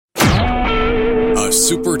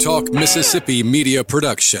SuperTalk Mississippi media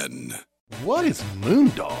production. What is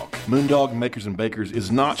Moondog? Moondog Makers and Bakers is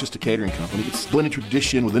not just a catering company. It's blended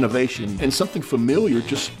tradition with innovation and something familiar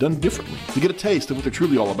just done differently. To get a taste of what they're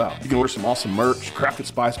truly all about, you can order some awesome merch, crafted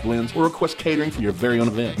spice blends, or request catering for your very own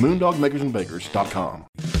event. MoondogMakersandBakers.com.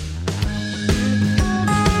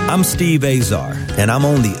 I'm Steve Azar, and I'm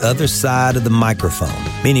on the other side of the microphone,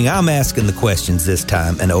 meaning I'm asking the questions this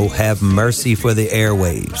time, and oh, have mercy for the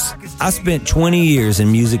airwaves. I spent 20 years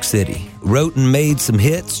in Music City, wrote and made some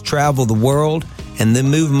hits, traveled the world, and then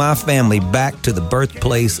moved my family back to the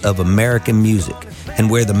birthplace of American music and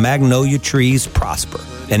where the magnolia trees prosper.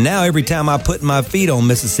 And now every time I put my feet on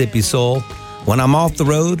Mississippi soil, when I'm off the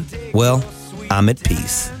road, well, I'm at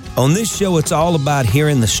peace. On this show, it's all about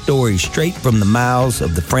hearing the stories straight from the mouths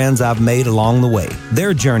of the friends I've made along the way,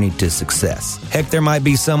 their journey to success. Heck, there might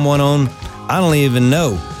be someone on, I don't even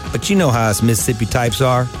know, but you know how us Mississippi types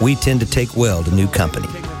are. We tend to take well to new company.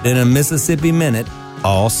 In a Mississippi Minute,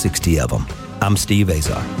 all 60 of them. I'm Steve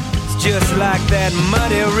Azar. It's just like that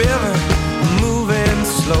muddy river, moving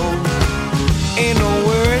slow. Ain't no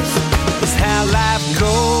worries, it's how life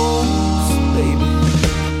goes, baby.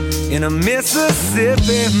 In a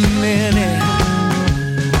Mississippi Minute.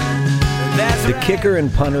 The kicker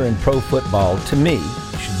and punter in pro football, to me,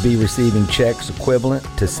 should be receiving checks equivalent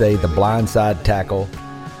to, say, the blindside tackle,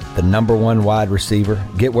 the number one wide receiver.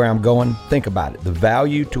 Get where I'm going? Think about it. The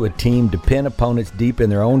value to a team to pin opponents deep in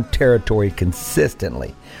their own territory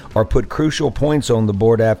consistently or put crucial points on the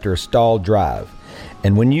board after a stalled drive.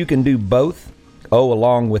 And when you can do both,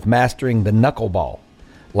 along with mastering the knuckleball,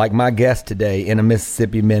 like my guest today in a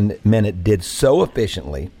Mississippi Minute did so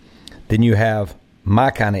efficiently, then you have my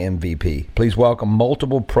kind of MVP. Please welcome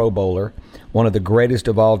multiple Pro Bowler, one of the greatest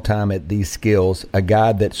of all time at these skills, a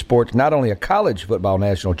guy that sports not only a college football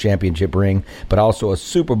national championship ring, but also a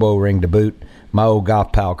Super Bowl ring to boot, my old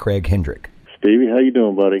golf pal, Craig Hendrick. Stevie, how you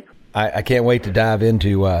doing, buddy? I can't wait to dive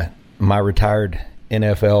into my retired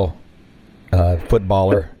NFL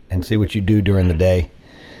footballer and see what you do during the day.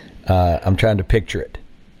 I'm trying to picture it.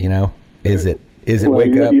 You know, is it well,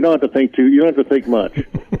 wake up? You don't have to think too. You don't have to think much.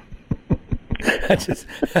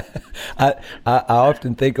 I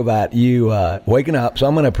often think about you waking up. So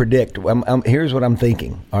I'm going to predict. Here's what I'm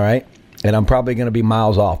thinking. All right, and I'm probably going to be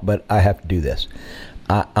miles off, but I have to do this.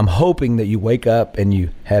 I'm hoping that you wake up and you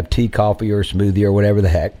have tea, coffee, or smoothie or whatever the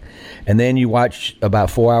heck, and then you watch about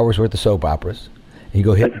 4 hours worth of soap operas. You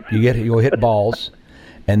go hit balls.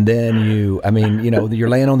 And then you're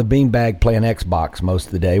laying on the beanbag playing Xbox most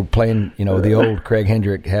of the day, playing, the old Craig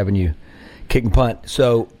Hendrick having you kick and punt.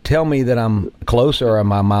 So tell me that I'm close or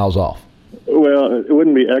am I miles off? Well, it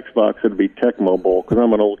wouldn't be Xbox. It would be Tecmo Bowl because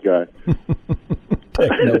I'm an old guy.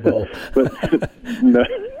 Tecmo Bowl. But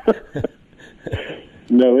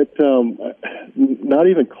no, it's not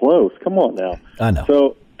even close. Come on now. I know.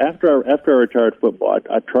 So after I retired football,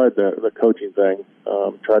 I tried the coaching thing,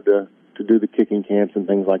 tried to do the kicking camps and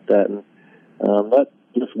things like that, and that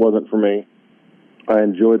just wasn't for me. I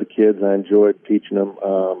enjoy the kids, I enjoyed teaching them,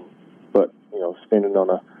 but standing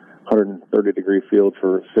on a 130-degree field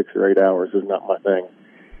for 6 or 8 hours is not my thing.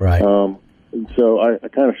 Right. So I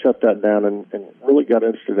kind of shut that down and really got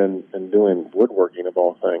interested in doing woodworking of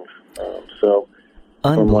all things. So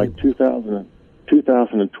from like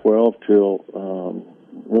 2012 till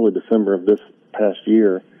really December of this past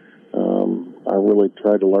year, I really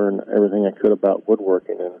tried to learn everything I could about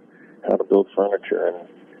woodworking and how to build furniture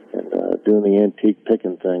and doing the antique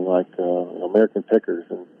picking thing like American Pickers.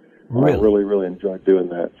 And really? I really, really enjoyed doing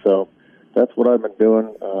that. So that's what I've been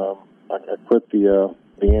doing. I quit the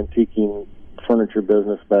antiquing furniture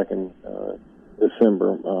business back in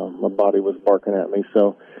December. My body was barking at me,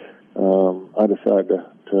 so I decided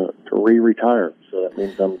to re-retire. So that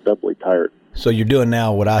means I'm doubly tired. So you're doing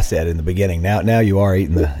now what I said in the beginning. Now you are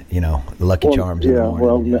eating the Lucky Charms. Yeah,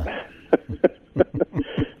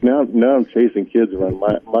 now I'm chasing kids around.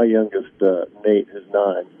 My youngest Nate is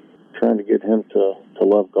 9, trying to get him to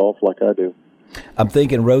love golf like I do. I'm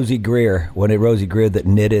thinking Rosie Greer. Wasn't it Rosie Greer that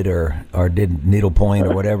knitted or did needlepoint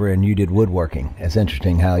or whatever, and you did woodworking? It's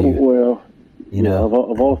interesting how you. Well,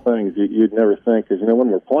 of all things, you'd never think, because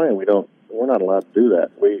when we're playing, we're not allowed to do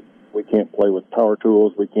that. We can't play with power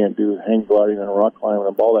tools. We can't do hang gliding and rock climbing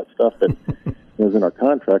and all that stuff that is in our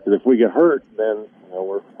contract. Because if we get hurt, then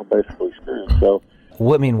we're basically screwed. So,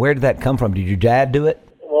 where did that come from? Did your dad do it?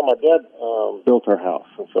 Well, my dad built our house,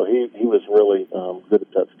 and so he was really good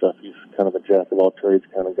at that stuff. He's kind of a jack of all trades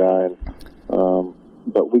kind of guy, and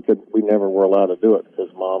but we never were allowed to do it because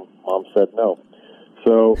mom said no.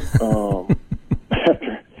 So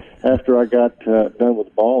after I got done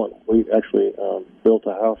with balling, we actually built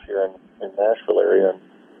a house here in Nashville area, and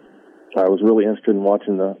I was really interested in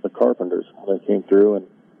watching the carpenters when they came through and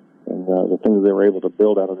the things they were able to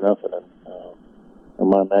build out of nothing. And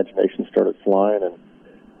my imagination started flying. And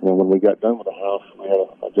when we got done with the house, we had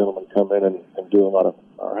a gentleman come in and do a lot of.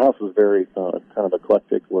 Our house was very kind of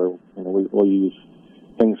eclectic, where we'll use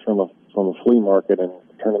things from a flea market and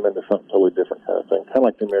turn them into something totally different kind of thing, kind of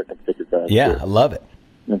like the American Figure guys. Yeah, do. I love it.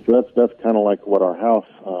 And so that's kind of like what our house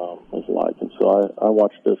was like. And so I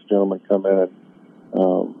watched this gentleman come in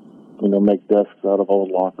and make desks out of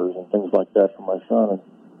old lockers and things like that for my son.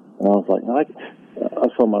 And I was like, I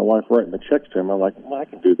saw my wife writing the checks to him. I'm like, well, I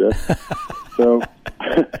can do this. So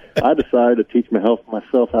I decided to teach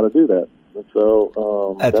myself how to do that. And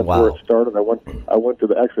so that's where it started. I went to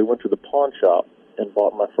the pawn shop and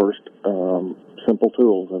bought my first simple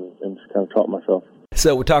tools and just kind of taught myself.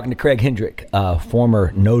 So we're talking to Craig Hendrick,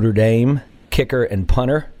 former Notre Dame kicker and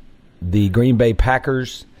punter, the Green Bay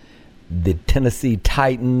Packers, the Tennessee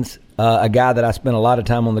Titans, a guy that I spent a lot of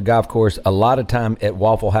time on the golf course, a lot of time at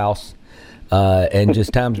Waffle House, and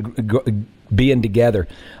just times being together.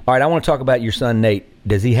 All right, I want to talk about your son, Nate.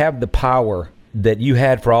 Does he have the power that you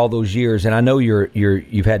had for all those years? And I know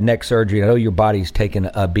you've had neck surgery. I know your body's taken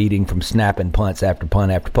a beating from snapping punts after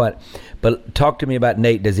punt after punt. But talk to me about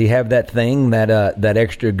Nate. Does he have that thing, that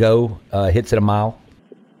extra go, hits it a mile?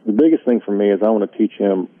 The biggest thing for me is I want to teach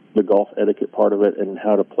him the golf etiquette part of it and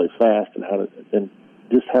how to play fast and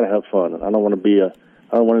just how to have fun. And I don't want him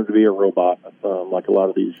to be a robot like a lot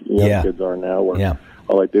of these young kids are now, where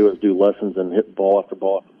all they do is do lessons and hit ball after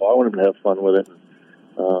ball after ball. I want him to have fun with it.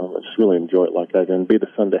 And just really enjoy it like that and be the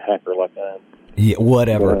Sunday hacker like I am. Yeah,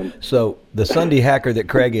 whatever. So the Sunday hacker that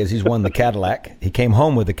Craig is, he's won the Cadillac. He came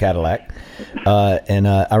home with the Cadillac. And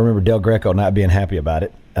I remember Del Greco not being happy about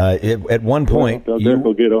it. At one point... Del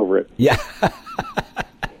Greco, get over it. Yeah.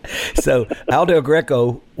 So Al Del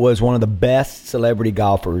Greco was one of the best celebrity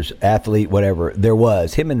golfers, athlete, whatever there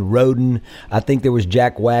was. Him and Roden. I think there was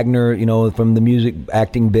Jack Wagner, from the music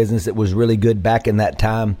acting business that was really good back in that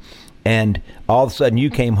time. And all of a sudden, you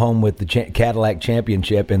came home with the Cadillac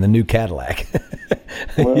Championship in the new Cadillac.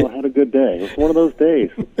 Well, I had a good day. It was one of those days.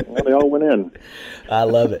 They all went in. I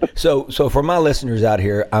love it. So for my listeners out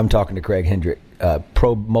here, I'm talking to Craig Hendrick,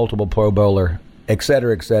 multiple Pro Bowler, et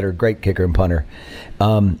cetera, great kicker and punter.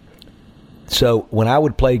 So when I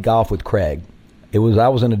would play golf with Craig, I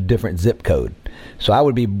was in a different zip code. So I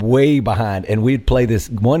would be way behind, and we'd play this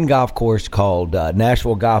one golf course called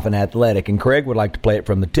Nashville Golf and Athletic, and Craig would like to play it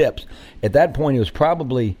from the tips. At that point, it was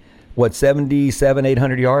probably,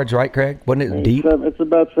 800 yards, right, Craig? Wasn't it deep? It's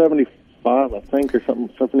about 75, I think, or something,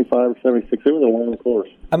 75 or 76. It was a long course.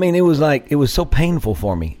 I mean, it was so painful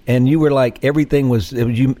for me, and you were like, everything was,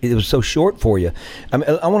 it was so short for you. I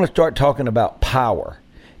mean, I want to start talking about power.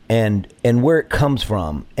 And where it comes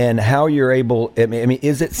from and how you're able. I mean,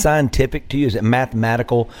 is it scientific to you? Is it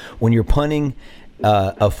mathematical when you're punting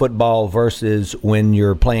a football versus when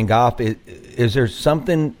you're playing golf? Is there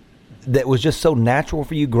something that was just so natural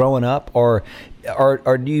for you growing up, or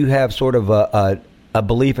do you have sort of a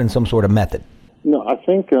belief in some sort of method? No, I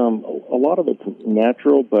think a lot of it's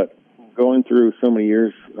natural, but going through so many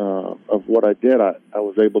years of what I did, I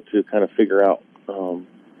was able to kind of figure out.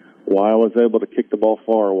 Why I was able to kick the ball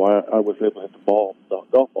far, why I was able to hit the golf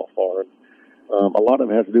ball far. And, a lot of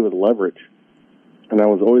it has to do with leverage. And I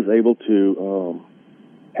was always able to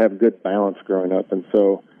have good balance growing up. And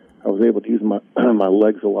so I was able to use my my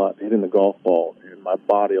legs a lot, hitting the golf ball, and my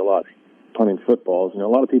body a lot, punting footballs. A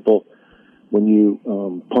lot of people, when you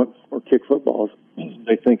punt or kick footballs,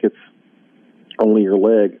 they think it's only your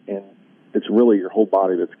leg, and it's really your whole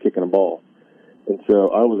body that's kicking a ball. And so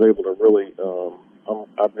I was able to really...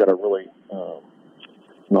 I've got to really,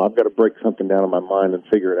 I've got to break something down in my mind and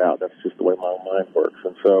figure it out. That's just the way my mind works.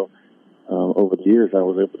 And so over the years, I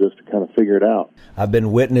was able just to kind of figure it out. I've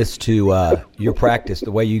been witness to your practice,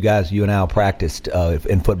 the way you and Al practiced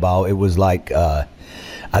in football. It was like, I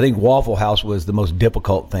think Waffle House was the most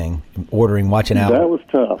difficult thing, watching Al. That was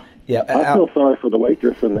tough. Yeah, I feel sorry for the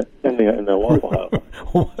waitress in the Waffle House.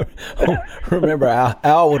 Remember,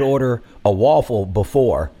 Al would order a waffle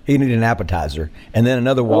before. He needed an appetizer, and then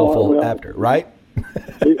another waffle after, right?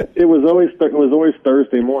 it was always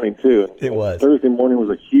Thursday morning, too. It was. Thursday morning was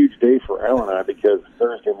a huge day for Al and I because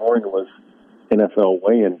Thursday morning was NFL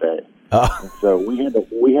weigh-in day. And so we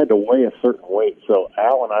had to weigh a certain weight. So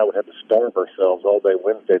Al and I would have to starve ourselves all day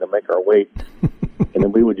Wednesday to make our weight. And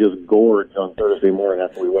then we would just gorge on Thursday morning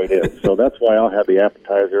after we weighed in. So that's why I'll have the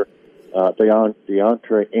appetizer. the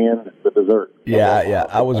entree and the dessert. Yeah.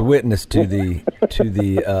 I was witness to the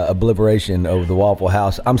obliteration of the Waffle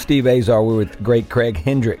House. I'm Steve Azar. We're with great Craig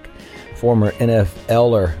Hendrick, former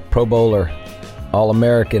NFLer, Pro Bowler,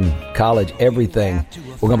 All-American, college, everything.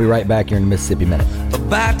 We're going to be right back here in the Mississippi Minute.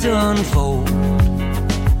 About to unfold,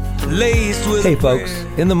 laced with Hey folks,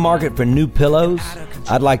 in the market for new pillows,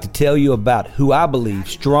 I'd like to tell you about who I believe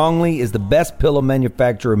strongly is the best pillow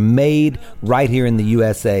manufacturer made right here in the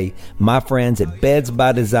USA, my friends at Beds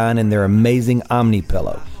by Design and their amazing Omni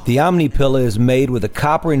Pillow. The Omni Pillow is made with a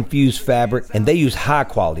copper-infused fabric, and they use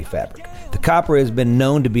high-quality fabric. The copper has been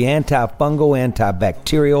known to be antifungal,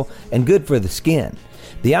 antibacterial, and good for the skin.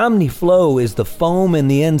 The Omni Flow is the foam in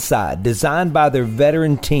the inside, designed by their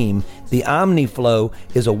veteran team. The Omni Flow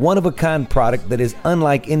is a one-of-a-kind product that is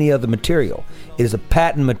unlike any other material. It is a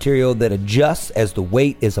patent material that adjusts as the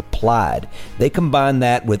weight is applied. They combine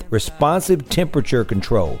that with responsive temperature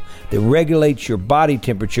control that regulates your body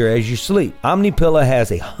temperature as you sleep. Omni Pillow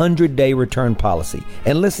has a 100-day return policy.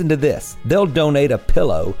 And listen to this. They'll donate a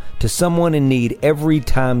pillow to someone in need every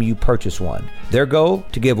time you purchase one. Their goal?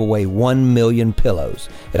 To give away 1 million pillows.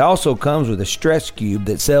 It also comes with a stress cube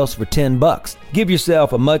that sells for $10. Give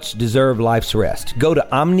yourself a much-deserved life's rest. Go to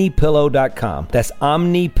OmniPillow.com. That's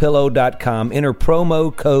OmniPillow.com. Enter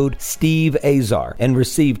promo code Steve Azar and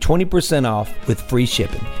receive 20% off with free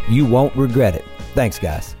shipping. You won't regret it. Thanks,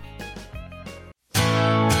 guys.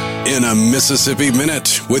 In a Mississippi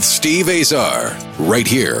Minute with Steve Azar, right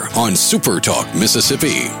here on Super Talk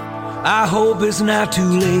Mississippi. I hope it's not too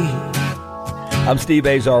late. I'm Steve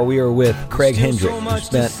Azar. We are with Craig Hendrick, who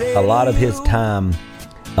spent a lot of his time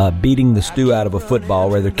beating the stew out of a football,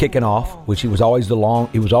 whether kicking off, which he was always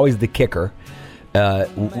the kicker.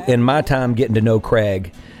 In my time getting to know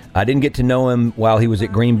Craig, I didn't get to know him while he was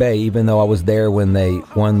at Green Bay, even though I was there when they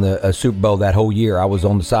won the Super Bowl that whole year. I was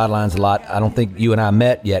on the sidelines a lot. I don't think you and I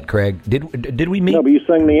met yet, Craig. Did we meet? No, but you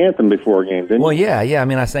sang the anthem before a game, didn't you? Well, yeah. I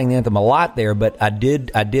mean, I sang the anthem a lot there, but I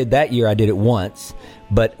did that year. I did it once.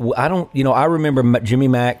 But I don't, I remember Jimmy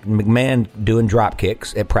McMahon doing drop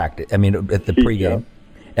kicks at practice. I mean, at the pregame. Yeah.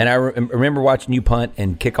 And I remember watching you punt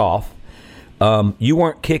and kick off. You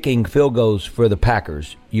weren't kicking field goals for the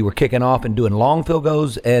Packers. You were kicking off and doing long field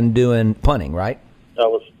goals and doing punting, right? I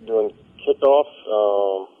was doing kickoff.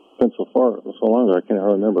 Been so long ago, I can't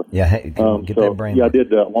hardly remember. Yeah, hey, get that brain. Yeah, I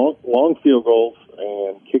did long field goals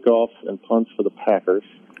and kickoffs and punts for the Packers.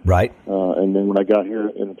 Right. And then when I got here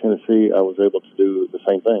in Tennessee, I was able to do the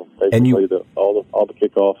same thing. Basically, all the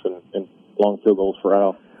kickoffs and long field goals for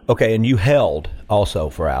Al. Okay, and you held also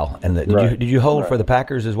for Al. And did you hold for the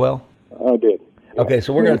Packers as well? I did. Okay,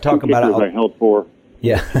 so we're going to talk about it. I held for.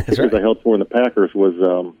 Yeah, that's right. I held for in the Packers was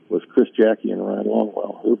Chris Jackie and Ryan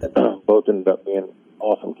Longwell, who both ended up being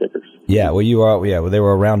awesome kickers. Yeah, well, you are. Yeah, well, they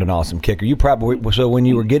were around an awesome kicker. You probably so when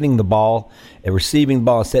you were getting the ball, and receiving the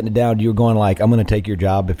ball, and setting it down, you were going like, "I'm going to take your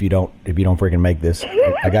job if you don't freaking make this.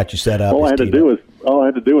 I got you set up." All I had to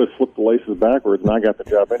do was flip the laces backwards, and I got the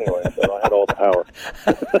job anyway. So I had all the power.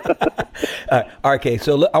 Okay,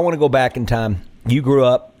 so I want to go back in time. You grew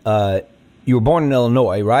up. You were born in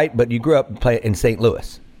Illinois, right? But you grew up in St.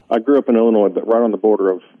 Louis. I grew up in Illinois, but right on the border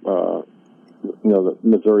of the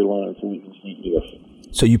Missouri line.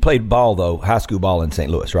 So you played ball, though, high school ball in St.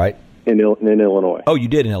 Louis, right? In Illinois. Oh, you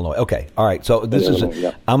did in Illinois. Okay, all right. So this is.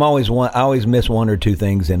 Yeah. I always miss one or two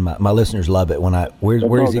things, and my listeners love it when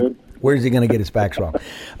where's he going to get his facts wrong?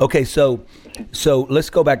 Okay, so let's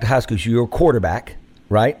go back to high school. So you were a quarterback,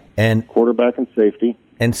 right? And quarterback and safety.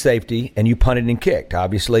 And you punted and kicked,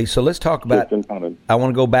 obviously. So let's talk about. I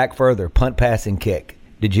want to go back further. Punt, pass, and kick.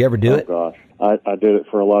 Did you ever do it? Oh gosh, I did it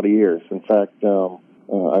for a lot of years. In fact, I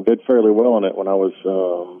did fairly well on it when I was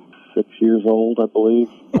 6 years old, I believe.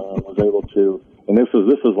 Was able to, and this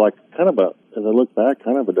was like kind of as I look back,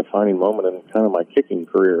 kind of a defining moment in kind of my kicking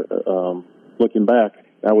career. Looking back,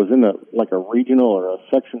 I was in a regional or a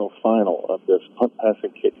sectional final of this punt, pass,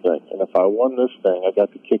 and kick thing. And if I won this thing, I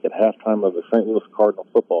got to kick at halftime of the St. Louis Cardinal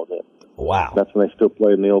football game. Wow. That's when they still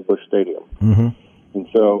played in the old Busch Stadium. Mm-hmm. And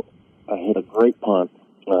so I hit a great punt.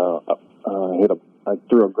 I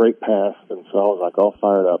threw a great pass, and so I was like all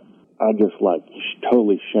fired up. I just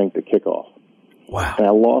totally shanked a kickoff. Wow. And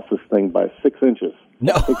I lost this thing by 6 inches.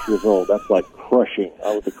 No. 6 years old. That's like crushing.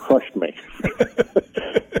 It crushed me.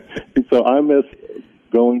 And so I missed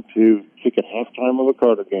going to kick at halftime of a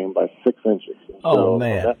Carter game by 6 inches. Oh,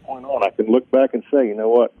 man. From that point on, I can look back and say, you know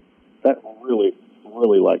what? That really,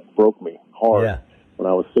 really broke me hard when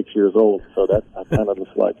I was 6 years old. So that I kind of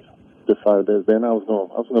just decided that then I was going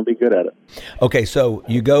to be good at it. Okay, so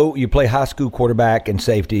you play high school quarterback and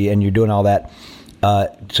safety, and you're doing all that.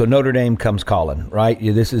 So Notre Dame comes calling, right?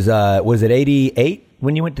 This is, was it 88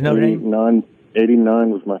 when you went to Notre Dame?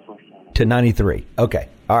 89 was my first time. To 93. Okay.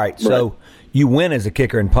 All right. So you went as a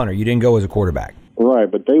kicker and punter. You didn't go as a quarterback. Right,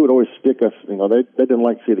 but they would always stick us, they didn't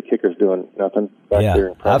like to see the kickers doing nothing back there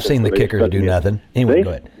in practice. I've seen the kickers do nothing. Anyway,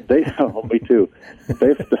 go ahead. Me too.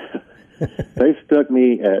 They stuck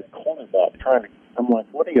me at cornerback I'm like,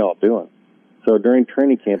 what are y'all doing? So during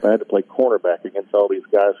training camp, I had to play cornerback against all these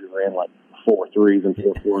guys who ran like 4.3s and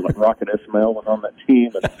 4.4s, like Rocket Ismail was on that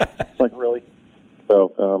team. And it's like, really?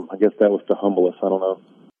 So I guess that was to humble us. I don't know.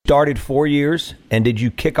 Started 4 years, and did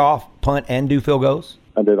you kick off, punt, and do field goals?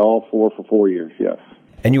 I did all four for 4 years, yes.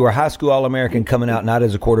 And you were a high school All-American coming out not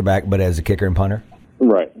as a quarterback, but as a kicker and punter?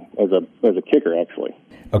 Right, as a kicker, actually.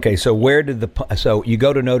 Okay, so so you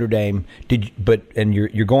go to Notre Dame, and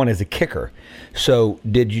you're going as a kicker. So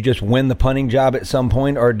did you just win the punting job at some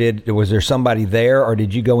point, or was there somebody there, or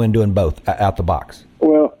did you go in doing both out the box?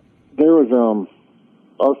 Well, there was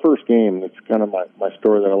our first game. It's kind of my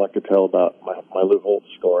story that I like to tell about my Lou Holtz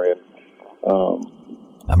story. And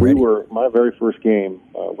my very first game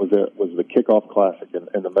was the Kickoff Classic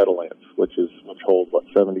in the Meadowlands, which holds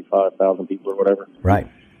 75,000 people or whatever. Right.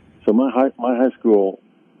 So my high school.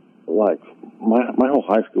 Like my whole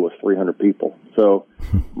high school was 300 people. So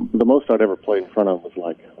the most I'd ever played in front of was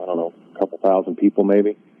a couple thousand people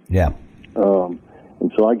maybe. Yeah.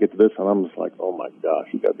 And so I get to this and I'm just like, oh my gosh,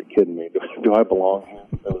 you got to be kidding me. Do I belong here?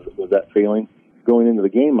 Was that feeling. Going into the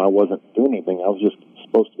game, I wasn't doing anything. I was just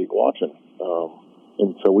supposed to be watching.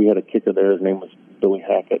 And so we had a kicker there. His name was Billy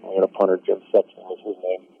Hackett. And we had a punter, Jim Sexton was his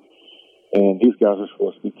name. And these guys are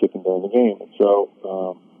supposed to be kicking during the game. And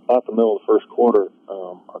so about the middle of the first quarter,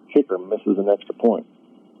 our kicker misses an extra point.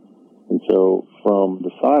 And so from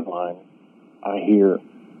the sideline, I hear,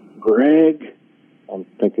 Greg. I'm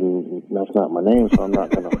thinking, that's not my name, so I'm not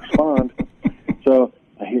going to respond. So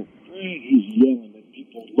I hear, Greg, he's yelling, and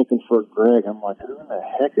people looking for Greg. I'm like, who in the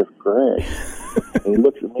heck is Greg? And he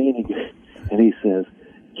looks at me, and he says,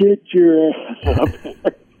 get your ass up.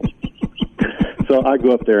 So I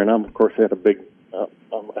go up there, and of course, had a big, I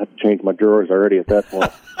had to change my drawers already at that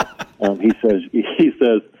point. He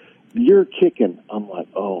says, you're kicking. I'm like,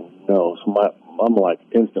 oh no. So I'm like,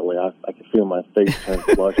 instantly, I could feel my face turn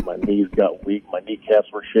flush. My knees got weak. My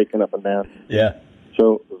kneecaps were shaking up and down. Yeah.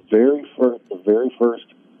 So the very first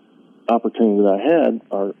opportunity that I had,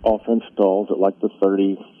 our offense stalls at like the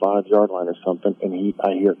 35-yard line or something, and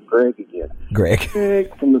I hear Greg again. Greg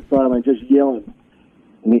from the sideline just yelling.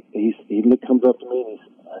 And he comes up to me, and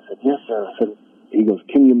I said, yes, sir. I said, he goes,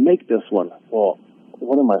 can you make this one? Well,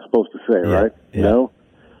 what am I supposed to say, right? Yeah.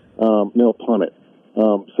 No, punt it.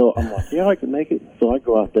 So I'm like, yeah, I can make it. So I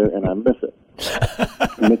go out there and I miss it.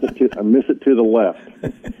 I miss it to the left.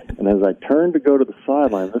 And as I turn to go to the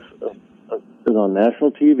sideline, this is on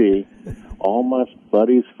national TV. All my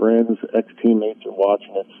buddies, friends, ex-teammates are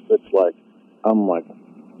watching it. It's like, I'm like,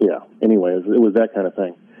 yeah. Anyways, it was that kind of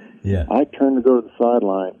thing. Yeah. I turn to go to the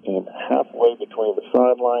sideline, and halfway between the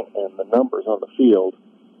sideline and the numbers on the field,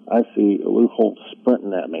 I see Lou Holtz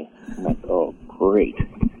sprinting at me. I'm like, oh, great.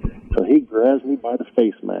 So he grabs me by the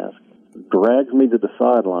face mask, drags me to the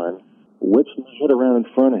sideline, whips my head around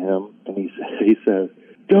in front of him, and he says,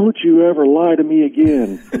 don't you ever lie to me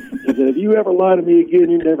again. He said, if you ever lie to me again,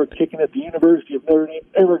 you're never kicking at the University of Notre Dame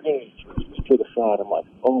ever again. He throws me to the side. I'm like,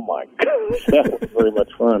 oh, my gosh, that was very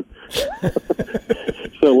much fun.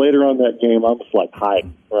 So later on that game, I'm just like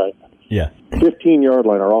hiding, right? Yeah. 15-yard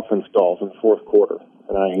line, our offense stalls in the fourth quarter.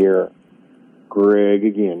 And I hear Greg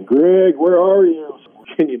again. Greg, where are you?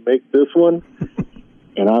 Can you make this one?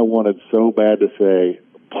 And I wanted so bad to say,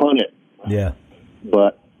 punt it. Yeah.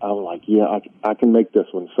 But I'm like, yeah, I can make this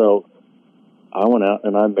one. So I went out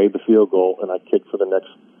and I made the field goal, and I kicked for the next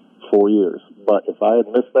 4 years. But if I had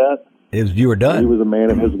missed that, you were done. He was a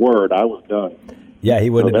man of his word. I was done. Yeah, he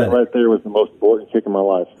wouldn't have done it. That right there was the most important kick of my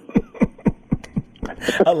life.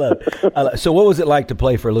 I love it. So what was it like to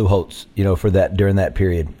play for Lou Holtz, during that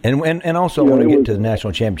period? And also I want to get to the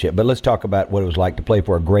national championship, but let's talk about what it was like to play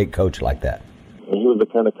for a great coach like that. He was the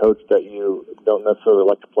kind of coach that you don't necessarily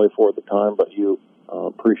like to play for at the time, but you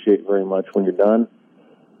appreciate very much when you're done,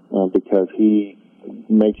 because he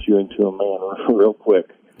makes you into a man real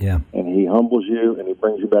quick. Yeah. And he humbles you, and he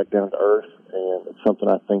brings you back down to earth, and it's something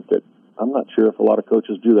I think that I'm not sure if a lot of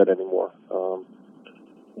coaches do that anymore.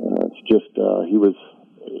 It's just,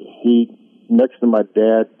 he, next to my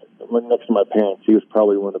dad, next to my parents, he was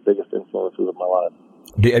probably one of the biggest influences of my life.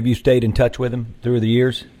 Have you stayed in touch with him through the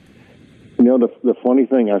years? The funny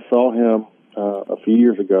thing, I saw him a few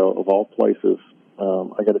years ago, of all places.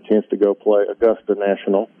 I got a chance to go play Augusta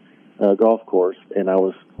National golf course, and I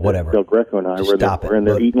was Del Greco and I were in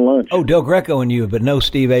there eating lunch. Oh, Del Greco and you, but no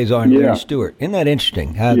Steve Azar and Larry Stewart. Isn't that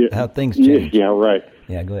interesting? How things change? Yeah, right.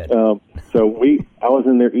 Yeah, go ahead. I was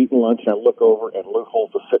in there eating lunch, and I look over, and Lou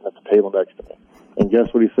Holtz is sitting at the table next to me. And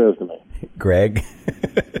guess what he says to me? Greg.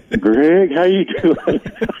 Greg, how you doing?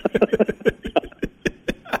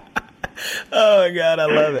 Oh, my God, I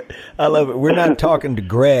love it. I love it. We're not talking to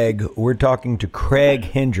Greg. We're talking to Craig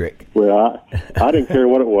Hendrick. Well, I didn't care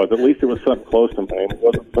what it was. At least it was something close to my name. It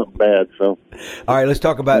wasn't something bad. So, all right, let's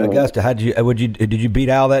talk about Augusta. How did you beat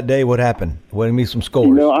Al that day? What happened? Give me some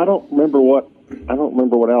scores. I don't remember what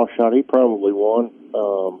Al shot. He probably won.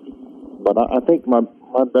 But I think my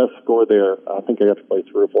best score there, I think I got to play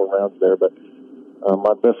 3 or 4 rounds there, but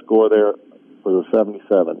my best score there was a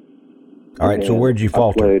 77. All right, so where'd you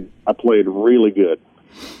falter? I played really good.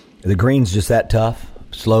 The green's just that tough?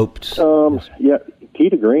 Sloped? Yeah, tee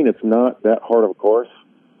to green, it's not that hard of a course.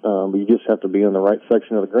 But you just have to be in the right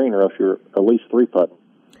section of the green, or else you're at least 3-putting.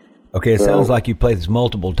 Okay, it sounds like you played this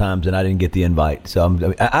multiple times, and I didn't get the invite. So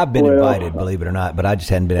I've been invited, believe it or not, but I just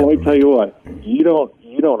hadn't been able to. Let me tell you what, you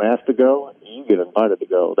don't ask to go, you get invited to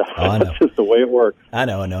go. That's just the way it works. I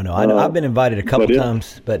know. I've been invited a couple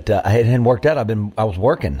times, but it hadn't worked out. I was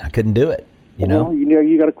working. I couldn't do it. You know,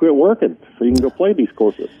 you got to quit working so you can go play these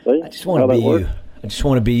courses. See? I just want to be you. I just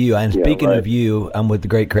want to be you. And speaking of you, I'm with the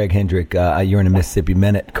great Craig Hendrick. You're in a Mississippi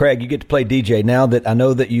Minute. Craig, you get to play DJ. Now that I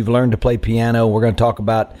know that you've learned to play piano, we're going to talk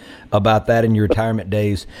about that in your retirement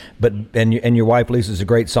days. But and your wife Lisa's a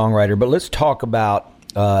great songwriter. But let's talk about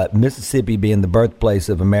Mississippi being the birthplace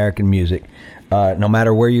of American music. No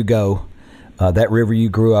matter where you go, that river you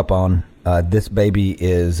grew up on, this baby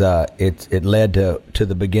is it led to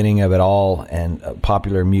the beginning of it all, and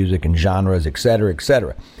popular music and genres, et cetera, et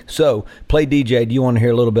cetera. So, play DJ. Do you want to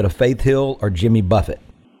hear a little bit of Faith Hill or Jimmy Buffett?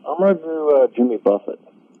 I'm going to do Jimmy Buffett.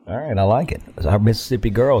 All right, I like it. Our Mississippi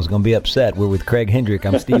girl is going to be upset. We're with Craig Hendrick.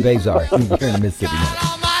 I'm Steve Azar. You're in the Mississippi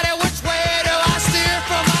Minute.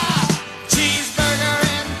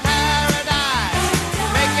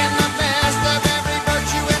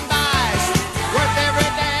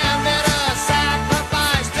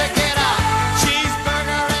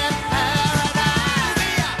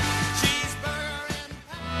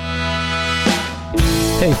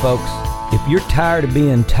 Hey folks, if you're tired of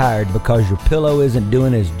being tired because your pillow isn't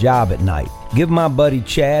doing his job at night, give my buddy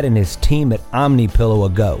Chad and his team at OmniPillow a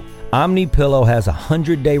go. OmniPillow has a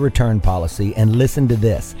 100-day return policy, and listen to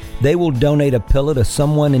this. They will donate a pillow to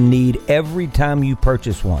someone in need every time you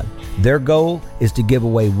purchase one. Their goal is to give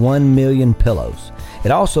away 1 million pillows.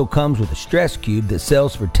 It also comes with a stress cube that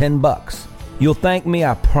sells for $10. You'll thank me,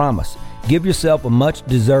 I promise. Give yourself a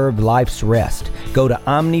much-deserved life's rest. Go to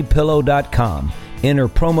OmniPillow.com. Enter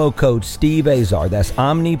promo code Steve Azar. That's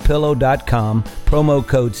OmniPillow.com, promo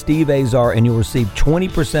code Steve Azar, and you'll receive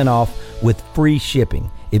 20% off with free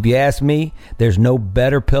shipping. If you ask me, there's no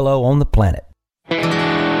better pillow on the planet.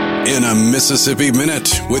 In a Mississippi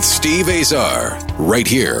Minute with Steve Azar, right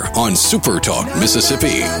here on Super Talk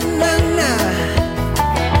Mississippi.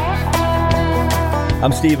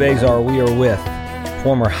 I'm Steve Azar. We are with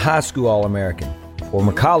former high school All-American,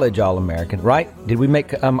 former college All-American, right? Did we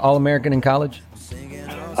make All-American in college?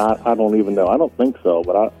 I don't even know. I don't think so,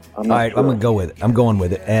 but I'm not sure. I'm going to go with it. I'm going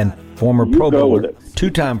with it. And former Pro Bowler,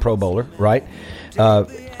 2-time Pro Bowler, right?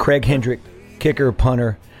 Craig Hendrick, kicker,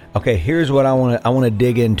 punter. Okay, here's what I want to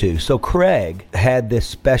dig into. So Craig had this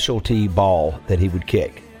specialty ball that he would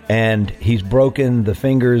kick, and he's broken the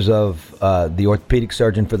fingers of the orthopedic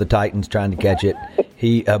surgeon for the Titans trying to catch it.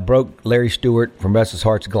 He broke Larry Stewart from Restless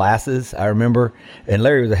Hearts' glasses, I remember, and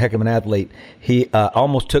Larry was a heck of an athlete. He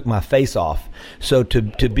almost took my face off. So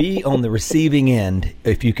to be on the receiving end,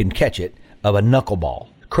 if you can catch it, of a knuckleball.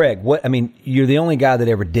 Craig, you're the only guy that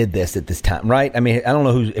ever did this at this time, right? I mean, I don't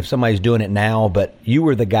know if somebody's doing it now, but you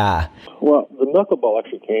were the guy. Well, the knuckleball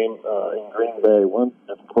actually came in Green Bay.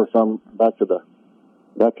 Of course, I'm back to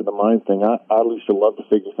the mind thing. I used to love to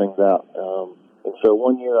figure things out. And so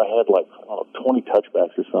one year I had 20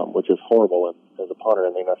 touchbacks or something, which is horrible as a punter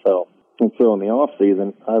in the NFL. And so in the off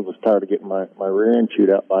season, I was tired of getting my rear end chewed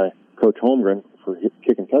out by Coach Holmgren for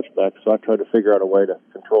kicking touchbacks. So I tried to figure out a way to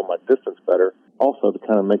control my distance better. Also to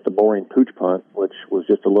kind of make the boring pooch punt, which was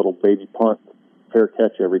just a little baby punt, fair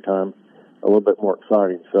catch every time, a little bit more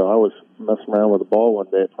exciting. So I was messing around with the ball one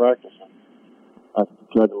day at practice. I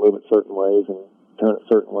tried to move it certain ways and turn it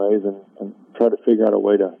certain ways and try to figure out a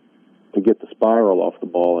way to get the spiral off the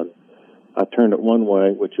ball. And I turned it one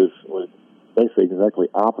way, which was basically exactly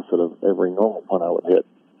opposite of every normal punt I would hit.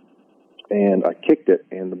 And I kicked it,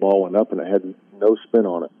 and the ball went up, and it had no spin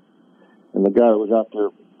on it. And the guy that was out there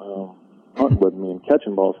hunting with me and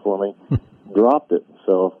catching balls for me, dropped it.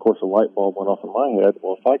 So, of course, a light bulb went off in my head.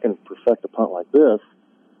 Well, if I can perfect a punt like this,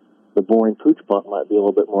 the boring pooch punt might be a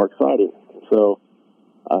little bit more exciting. And so,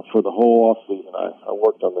 for the whole off season, I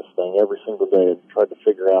worked on this thing every single day and tried to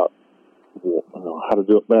figure out how to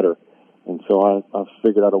do it better. And so I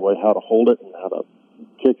figured out a way how to hold it and how to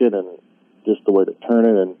kick it and just the way to turn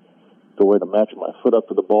it and the way to match my foot up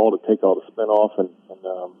to the ball to take all the spin off. And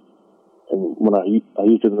when I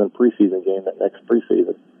used it in the preseason game, that next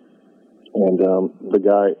preseason, and the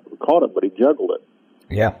guy caught it, but he juggled it.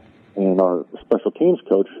 Yeah. And our special teams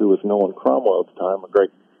coach, who was Nolan Cromwell at the time, a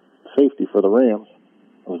great safety for the Rams,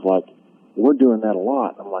 was like, "We're doing that a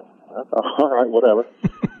lot." I'm like, "All right, whatever."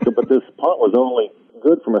 But this punt was only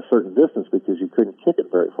good from a certain distance because you couldn't kick it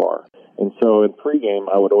very far. And so in pregame,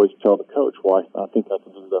 I would always tell the coach, "Well, I think I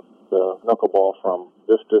can do the knuckleball from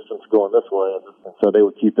this distance going this way," and so they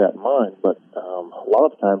would keep that in mind. But a lot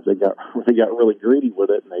of times they got really greedy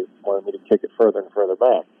with it, and they wanted me to kick it further and further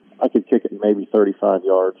back. I could kick it maybe 35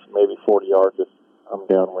 yards, maybe 40 yards if I'm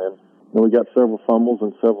downwind. And we got several fumbles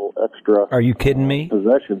and several extra. Are you kidding me?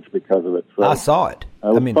 Possessions because of it. So I saw it.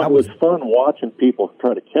 It was fun watching people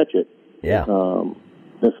try to catch it. Yeah.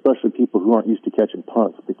 Especially people who aren't used to catching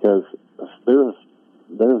punts, because there's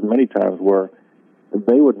many times where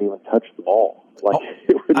they wouldn't even touch the ball. Like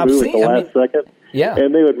it would move at the last second. Yeah.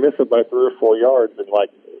 And they would miss it by 3 or 4 yards, and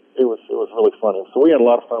it was really funny. So we had a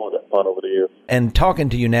lot of fun with that punt over the years. And talking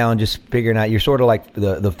to you now and just figuring out, you're sort of like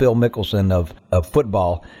the Phil Mickelson of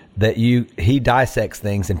football, that he dissects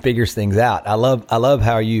things and figures things out. I love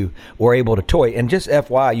how you were able to toy. And just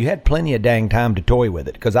FYI, you had plenty of dang time to toy with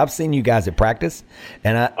it, because I've seen you guys at practice.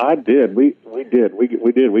 And I did. We did.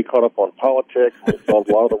 We caught up on politics. We solved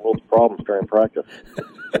a lot of the world's problems during practice.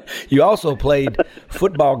 You also played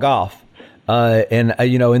football golf. And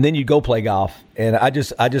then you go play golf, and I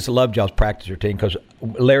just loved y'all's practice routine, because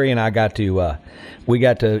Larry and I got to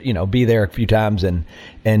be there a few times and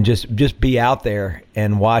just be out there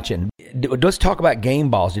and watching. Let's talk about game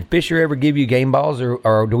balls. Did Fisher ever give you game balls,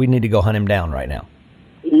 or do we need to go hunt him down right now?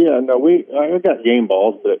 Yeah, no, I got game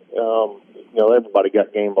balls, but everybody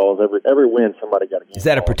got game balls. Every win, somebody got a game ball. Is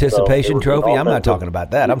that a participation trophy? I'm not talking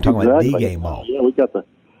about that. I'm talking about the game ball. Yeah, we got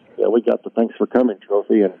the thanks for coming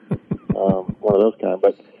trophy and one of those kind.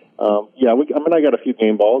 But I got a few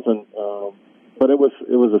game balls, and but it was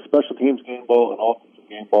a special teams game ball, an offensive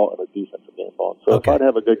game ball, and a defensive game ball. So if I'd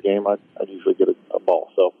have a good game, I'd usually get a ball.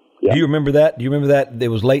 So yeah. Do you remember that? It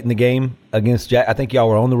was late in the game against Jack. I think y'all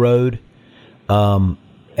were on the road, and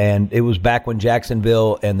it was back when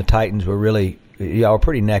Jacksonville and the Titans were y'all were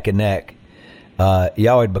pretty neck and neck.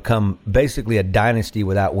 Y'all had become basically a dynasty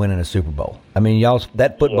without winning a Super Bowl. I mean,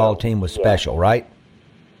 that football team was special, right?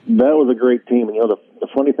 That was a great team. And, the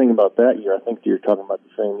funny thing about that year, I think you're talking about the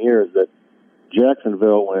same year, is that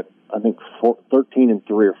Jacksonville went, I think, 13-3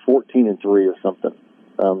 or 14-3 or something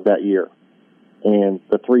that year. And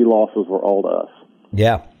the 3 losses were all to us.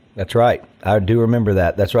 Yeah, that's right. I do remember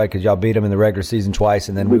that. That's right, because y'all beat them in the regular season twice,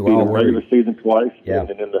 and then we were all worried. We beat them in the regular season twice, and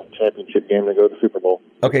then in the championship game to go to the Super Bowl.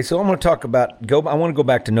 Okay, so I'm going to talk about I want to go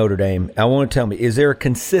back to Notre Dame. I want to tell me, is there a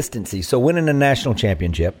consistency? So winning a national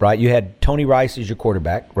championship, right? You had Tony Rice as your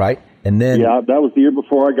quarterback, right? And then that was the year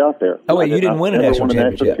before I got there. Oh wait, you didn't win a national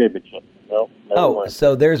championship. No,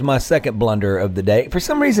 so there's my second blunder of the day. For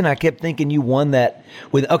some reason, I kept thinking you won that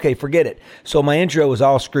with. Okay, forget it. So my intro was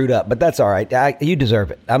all screwed up, but that's all right. You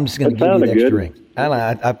deserve it. I'm just going to give you the extra ring.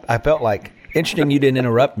 I felt like interesting. You didn't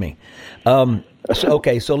interrupt me. So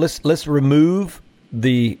let's remove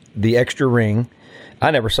the extra ring. I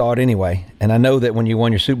never saw it anyway, and I know that when you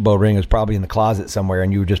won your Super Bowl ring, it was probably in the closet somewhere,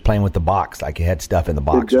 and you were just playing with the box, like you had stuff in the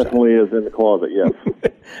box. It definitely is in the closet,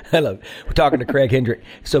 yes. Hello. We're talking to Craig Hendrick.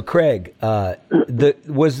 So, Craig,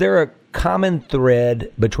 was there a common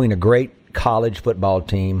thread between a great college football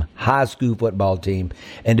team, high school football team,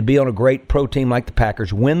 and to be on a great pro team like the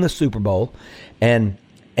Packers, win the Super Bowl, and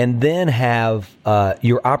then have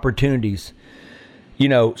your opportunities,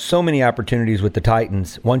 so many opportunities with the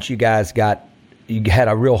Titans once you guys you had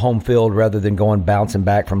a real home field rather than bouncing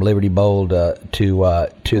back from Liberty Bowl to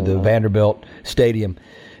the Vanderbilt Stadium.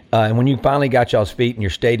 And when you finally got y'all's feet in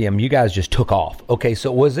your stadium, you guys just took off. Okay,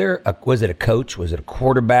 so was it a coach? Was it a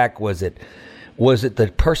quarterback? Was it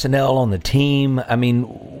the personnel on the team? I mean,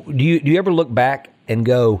 do you ever look back and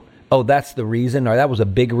go, oh, that's the reason, or that was a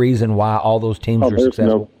big reason why all those teams were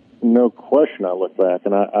successful? No question I look back,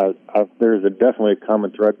 and there's definitely a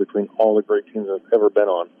common thread between all the great teams I've ever been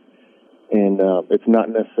on. And it's not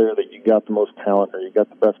necessarily that you got the most talent or you got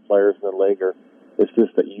the best players in the league, it's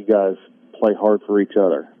just that you guys play hard for each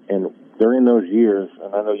other. And during those years,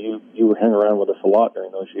 and I know you hang around with us a lot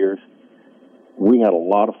during those years, we had a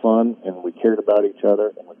lot of fun, and we cared about each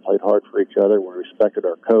other, and we played hard for each other. We respected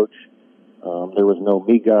our coach. There was no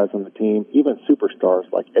me guys on the team. Even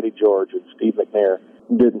superstars like Eddie George and Steve McNair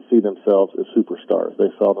didn't see themselves as superstars. They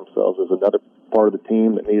saw themselves as another part of the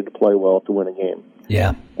team that needed to play well to win a game.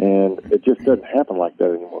 Yeah. And it just doesn't happen like that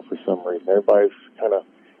anymore for some reason. Everybody's kind of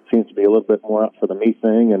seems to be a little bit more out for the me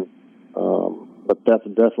thing, and but that's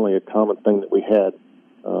definitely a common thing that we had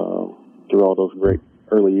through all those great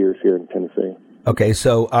early years here in Tennessee. Okay,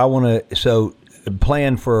 so I want to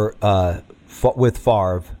plan for with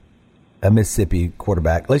Favre, a Mississippi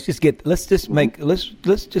quarterback. Let's just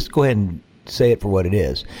go ahead and say it for what it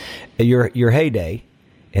is. Your heyday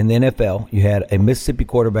in the NFL, you had a Mississippi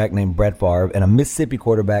quarterback named Brett Favre and a Mississippi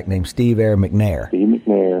quarterback named Steve McNair. Steve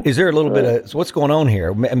McNair. Is there a little bit of so what's going on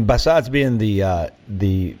here? And besides being the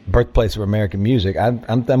birthplace of American music,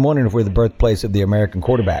 I'm wondering if we're the birthplace of the American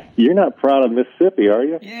quarterback. You're not proud of Mississippi, are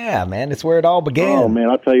you? Yeah, man, it's where it all began. Oh man,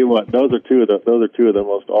 I'll tell you what, those are two of the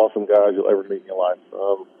most awesome guys you'll ever meet in your life.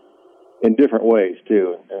 In different ways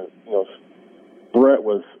too. And Brett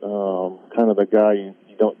was kind of the guy you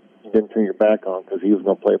didn't turn your back on because he was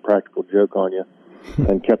going to play a practical joke on you,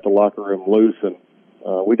 and kept the locker room loose, and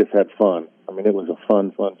we just had fun. I mean, it was a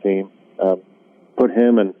fun team. Put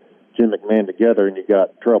him and Jim McMahon together, and you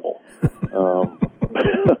got trouble.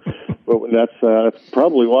 But that's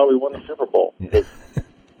probably why we won the Super Bowl.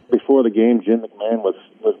 Before the game, Jim McMahon was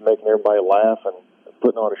making everybody laugh and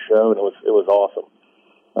putting on a show, and it was awesome.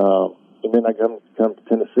 And then I come to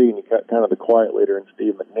Tennessee, and you got kind of the quiet leader in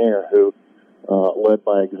Steve McNair, who led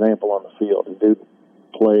by example on the field. The dude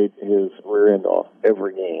played his rear end off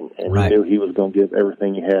every game, and right. He knew he was going to give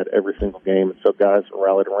everything he had every single game, and so guys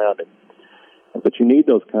rallied around him. But you need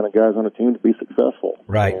those kind of guys on a team to be successful.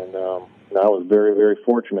 Right. And I was very, very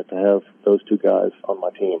fortunate to have those two guys on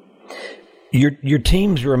my team. Your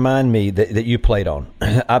teams remind me that you played on.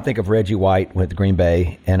 I think of Reggie White with Green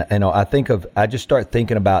Bay, and I just start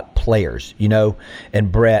thinking about players,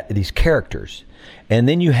 and Brett, these characters. And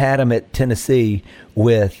then you had them at Tennessee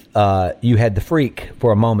with you had the Freak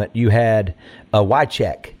for a moment. You had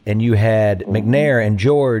Wycheck, and you had McNair and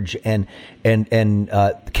George and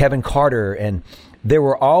Kevin Carter, and there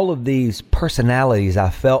were all of these personalities. I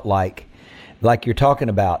felt like you're talking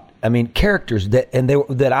about. I mean, characters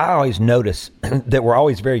that I always noticed that were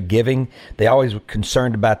always very giving. They always were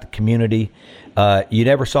concerned about the community. You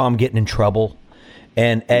never saw them getting in trouble.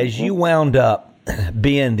 And as you wound up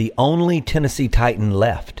being the only Tennessee Titan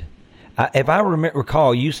left, if I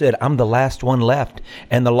recall, you said, I'm the last one left.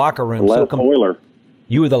 And the locker room. Oiler.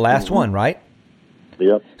 You were the last one, right?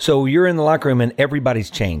 Yep. So you're in the locker room and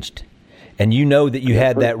everybody's changed. And you know that you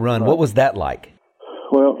had that run. What was that like?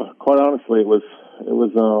 Well, quite honestly, it was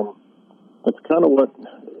it's kind of what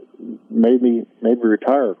made me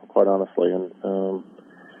retire, quite honestly, and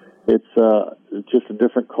it's just a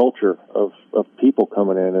different culture of people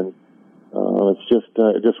coming in, and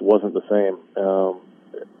it just wasn't the same.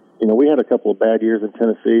 We had a couple of bad years in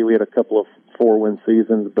Tennessee. We had a couple of 4-win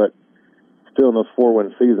seasons, but still in those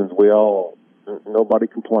 4-win seasons, nobody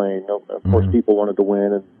complained. Of course, people wanted to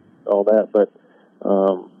win and all that, but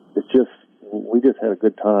we just had a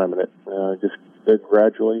good time, and it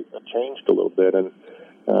gradually changed a little bit. And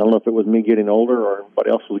I don't know if it was me getting older or everybody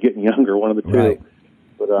else was getting younger, one of the two. Right.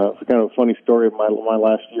 But it's kind of a funny story of my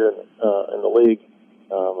last year in the league.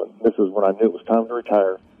 This is when I knew it was time to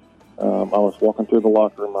retire. I was walking through the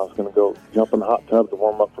locker room. I was going to go jump in the hot tub to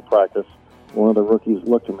warm up for practice. One of the rookies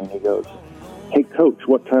looked at me and he goes, "Hey, Coach,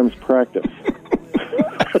 what time's practice?"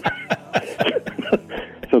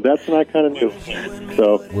 So that's when I kind of knew.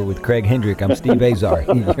 So we're with Craig Hendrick. I'm Steve Azar.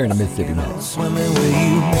 You're in the Mississippi Minute. Swimming with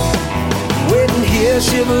you, waiting here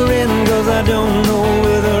shivering, cause I don't know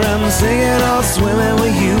whether I'm singing or swimming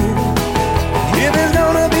with you. If it's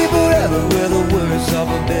gonna be forever, whether worse or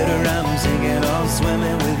for better, I'm singing or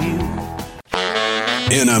swimming with you.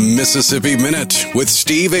 In a Mississippi Minute with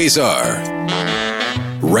Steve Azar,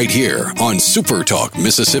 right here on Super Talk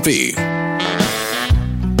Mississippi.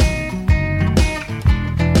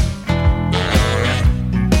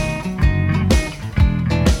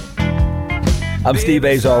 I'm Steve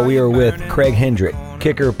Azar. We are with Craig Hendrick,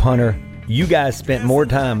 kicker, punter. You guys spent more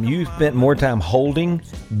time holding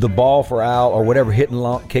the ball for Al or whatever,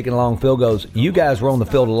 kicking long field goals. You guys were on the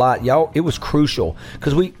field a lot. Y'all, it was crucial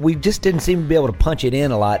because we just didn't seem to be able to punch it in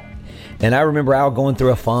a lot. And I remember Al going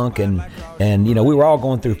through a funk, and we were all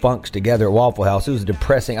going through funks together at Waffle House. It was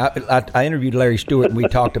depressing. I interviewed Larry Stewart, and we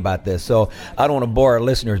talked about this, so I don't want to bore our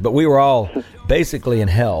listeners, but we were all basically in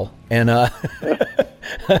hell. And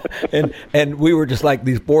and we were just like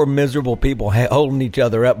these poor miserable people holding each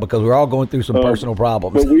other up because we're all going through some personal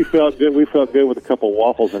problems. But we felt good. We felt good with a couple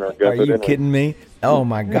waffles in our gut. Are you kidding me? Oh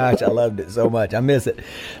my gosh, I loved it so much. I miss it.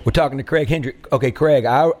 We're talking to Craig Hendrick. Okay, Craig,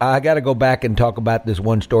 I got to go back and talk about this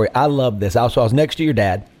one story. I love this. I was next to your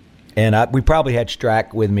dad, and we probably had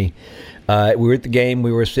Strack with me. We were at the game.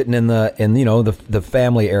 We were sitting in the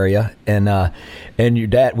family area, and your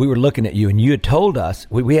dad. We were looking at you, and you had told us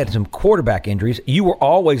we had some quarterback injuries. You were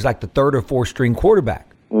always like the third or fourth string quarterback.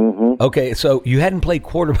 Mm-hmm. Okay, so you hadn't played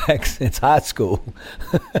quarterback since high school,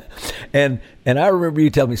 and I remember you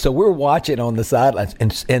telling me. So we're watching on the sidelines,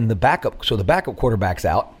 and the backup. So the backup quarterback's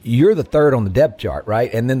out. You're the third on the depth chart, right?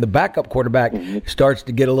 And then the backup quarterback starts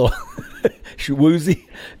to get a little woozy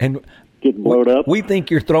and getting blowed up. We think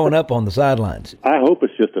you're throwing up on the sidelines. I hope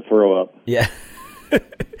it's just a throw up. Yeah,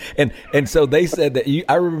 and so they said that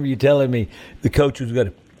I remember you telling me the coach was going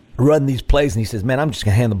to run these plays, and he says, "Man, I'm just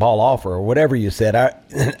going to hand the ball off," or whatever you said.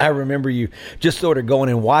 I remember you just sort of going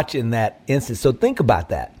and watching that instance. So think about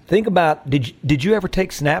that. Think about did you ever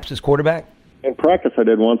take snaps as quarterback? In practice, I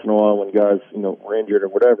did once in a while when guys were injured or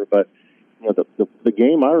whatever. But the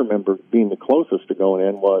game I remember being the closest to going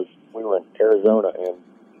in was we were in Arizona,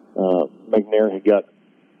 and McNair had got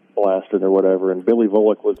blasted or whatever, and Billy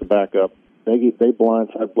Volek was the backup. They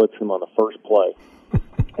blindside blitzed him on the first play,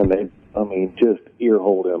 and they just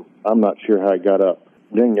ear-holed him. I'm not sure how he got up.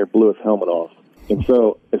 Dang near blew his helmet off. And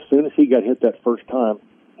so as soon as he got hit that first time,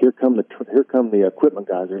 here come the equipment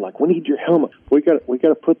guys. They're like, "We need your helmet. We got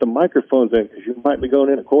to put the microphones in because you might be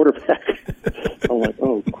going in at quarterback." I'm like,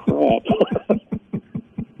 "Oh crap!"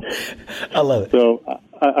 I love it. So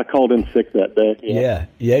I called in sick that day. Yeah,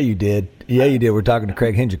 you did. Yeah, you did. We're talking to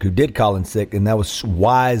Craig Hendrick, who did call in sick, and that was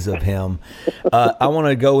wise of him. I want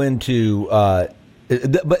to go into.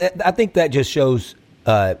 But I think that just shows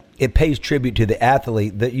it pays tribute to the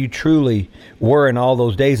athlete that you truly were in all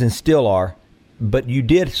those days and still are. But you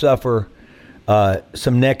did suffer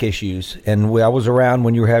some neck issues, and I was around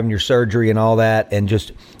when you were having your surgery and all that. And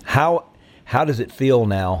just how does it feel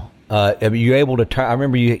now? Are you able to turn? I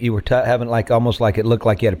remember you were having almost like it looked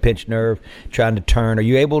like you had a pinched nerve trying to turn. Are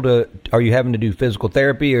you able to? Are you having to do physical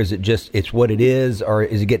therapy, or is it just it's what it is, or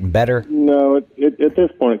is it getting better? No, at this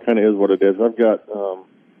point it kind of is what it is. I've got a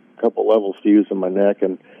couple levels fused in my neck,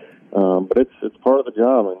 and but it's part of the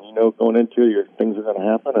job, and going into it, things are going to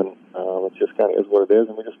happen, and it just kind of is what it is,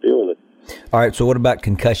 and we just deal with it. All right. So what about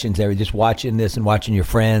concussions? There, just watching this and watching your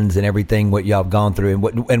friends and everything, what y'all have gone through,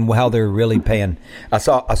 and how they're really paying. I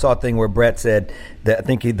saw a thing where Brett said that I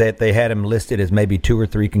think that they had him listed as maybe 2 or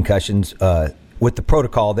 3 concussions with the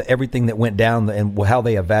protocol, that everything that went down and how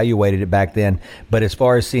they evaluated it back then. But as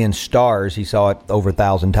far as seeing stars, he saw it over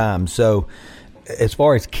 1,000 times. So as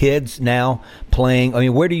far as kids now playing,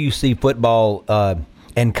 where do you see football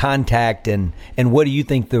and contact, and what do you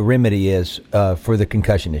think the remedy is for the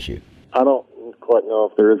concussion issue? I don't quite know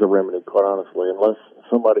if there is a remedy, quite honestly, unless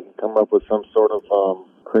somebody can come up with some sort of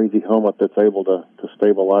crazy helmet that's able to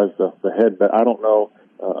stabilize the head. But I don't know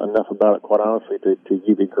enough about it, quite honestly, to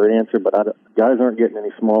give you a great answer. But guys aren't getting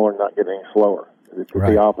any smaller, not getting any slower. It's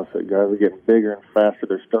the opposite. Guys are getting bigger and faster.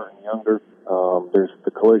 They're starting younger.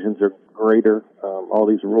 The collisions are greater. All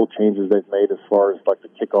these rule changes they've made as far as like the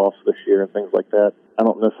kickoffs this year and things like that. I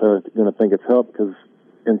don't necessarily going to think it's helped because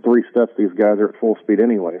in 3 steps these guys are at full speed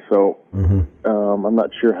anyway. So I'm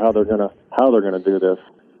not sure how they're gonna do this.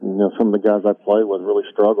 Some of the guys I play with really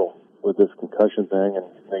struggle with this concussion thing,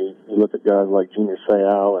 and you look at guys like Junior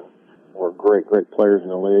Seau, and were great players in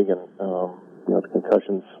the league, and the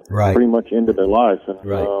concussions pretty much ended their lives, and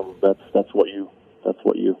that's what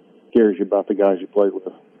scares you about the guys you played with.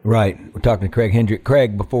 Right. We're talking to Craig Hendrick.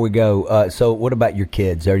 Craig, before we go, so what about your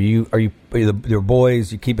kids? Are your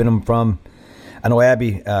boys? You keeping them from? I know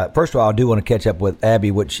Abby. First of all, I do want to catch up with Abby,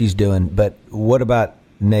 what she's doing. But what about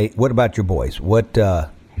Nate? What about your boys? What do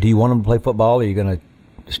you want them to play football? Or are you going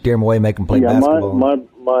to steer them away, make them play basketball?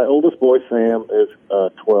 My oldest boy Sam is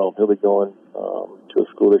 12. He'll be going to a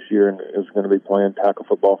school this year and is going to be playing tackle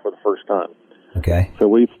football for the first time. Okay. So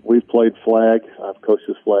we've played flag. I've coached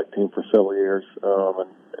this flag team for several years, and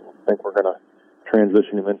I think we're going to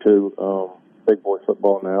transition him into big boy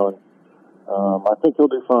football now. And I think he'll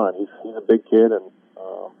do fine. He's a big kid, and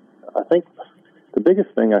I think the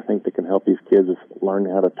biggest thing I think that can help these kids is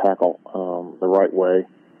learning how to tackle the right way.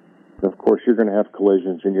 And of course, you're going to have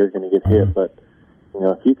collisions and you're going to get hit, but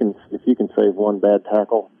if you can save one bad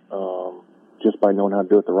tackle just by knowing how to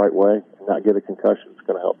do it the right way and not get a concussion, it's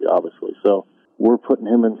going to help you, obviously. So we're putting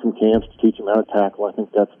him in some camps to teach him how to tackle. I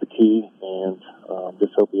think that's the key, and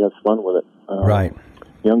just hope he has fun with it. Right.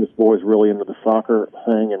 youngest boy is really into the soccer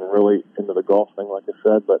thing and really into the golf thing, like I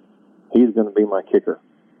said, but he's going to be my kicker.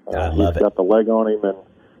 I love he's got the leg on him, and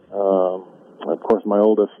of course my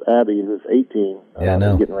oldest, Abby, who's 18,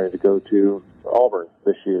 is getting ready to go to Auburn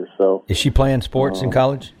this year. So, is she playing sports in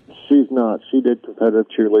college? She's not. She did competitive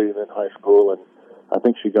cheerleading in high school, and I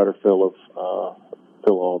think she got her fill of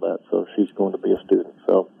all that. So she's going to be a student.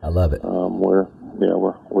 So I love it. We're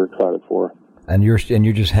excited for her. And you're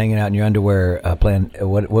just hanging out in your underwear playing,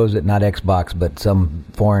 what was it, not Xbox, but some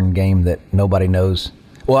foreign game that nobody knows.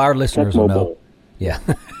 Well, our listeners will know. Yeah.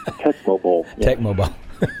 Tecmo Bowl. Yeah. Tecmo Bowl.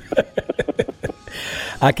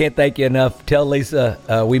 I can't thank you enough. Tell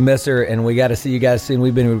Lisa we miss her, and we got to see you guys soon.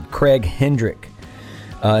 We've been with Craig Hendrick,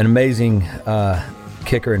 an amazing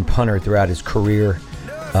kicker and punter throughout his career.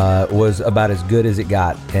 Was about as good as it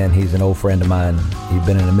got, and he's an old friend of mine. You've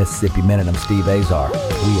been in a Mississippi Minute. I'm Steve Azar.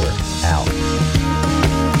 We are out.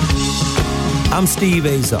 I'm Steve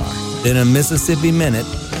Azar. In a Mississippi Minute,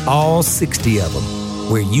 all 60 of them,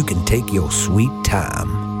 where you can take your sweet time.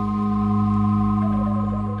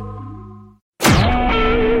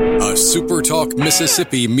 A SuperTalk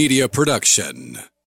Mississippi media production.